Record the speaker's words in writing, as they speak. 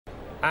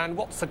And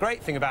what's the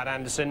great thing about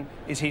Anderson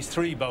is he's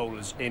three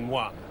bowlers in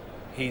one.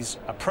 He's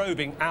a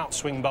probing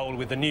outswing bowler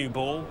with the new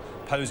ball,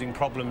 posing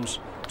problems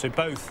to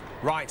both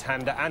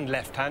right-hander and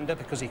left-hander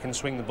because he can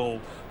swing the ball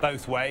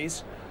both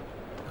ways.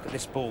 Look at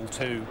this ball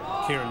to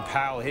Kieran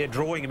Powell here,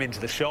 drawing him into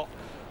the shot.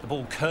 The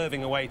ball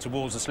curving away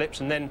towards the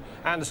slips, and then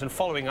Anderson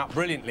following up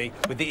brilliantly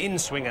with the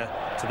in-swinger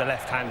to the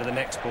left-hander, the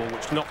next ball,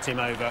 which knocked him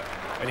over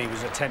when he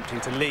was attempting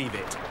to leave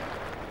it.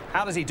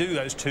 How does he do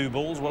those two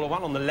balls? Well, the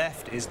one on the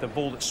left is the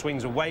ball that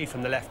swings away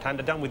from the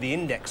left-hander, done with the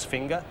index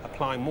finger,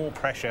 applying more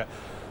pressure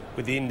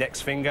with the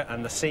index finger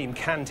and the seam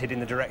canted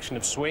in the direction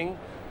of swing.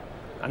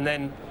 And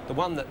then the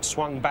one that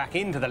swung back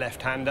into the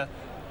left-hander,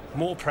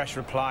 more pressure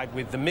applied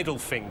with the middle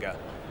finger.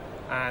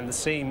 And the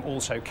seam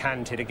also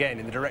canted again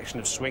in the direction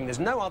of swing. There's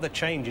no other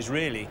changes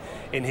really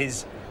in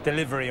his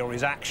delivery or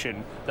his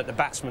action that the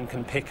batsman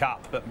can pick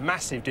up, but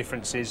massive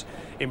differences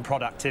in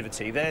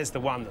productivity. There's the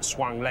one that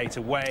swung late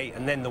away,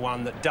 and then the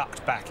one that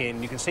ducked back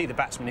in. You can see the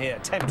batsman here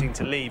attempting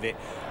to leave it,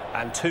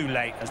 and too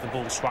late as the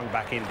ball swung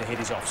back in to hit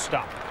his off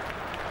stump.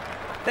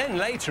 Then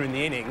later in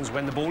the innings,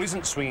 when the ball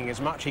isn't swinging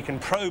as much, he can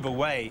probe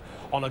away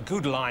on a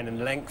good line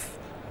and length,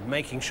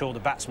 making sure the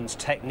batsman's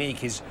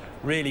technique is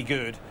really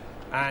good.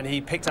 And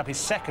he picked up his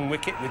second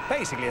wicket with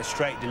basically a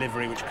straight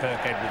delivery, which Kirk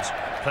Edwards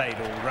played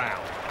all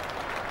round.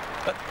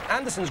 But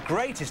Anderson's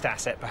greatest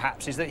asset,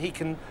 perhaps, is that he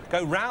can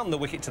go round the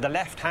wicket to the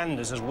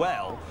left-handers as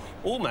well,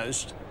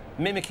 almost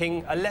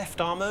mimicking a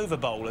left-arm over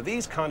bowler.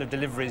 These kind of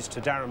deliveries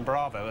to Darren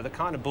Bravo are the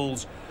kind of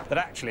balls that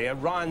actually a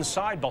Ryan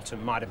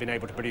Sidebottom might have been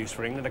able to produce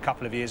for England a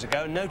couple of years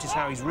ago. Notice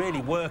how he's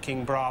really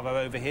working Bravo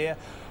over here,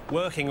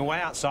 working away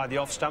outside the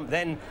off-stump.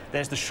 Then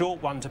there's the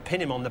short one to pin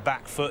him on the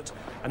back foot,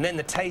 and then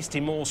the tasty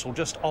morsel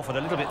just offered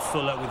a little bit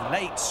fuller with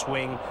late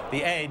swing,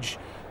 the edge,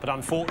 but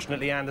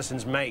unfortunately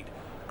Anderson's mate,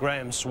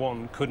 Graham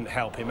Swan, couldn't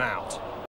help him out.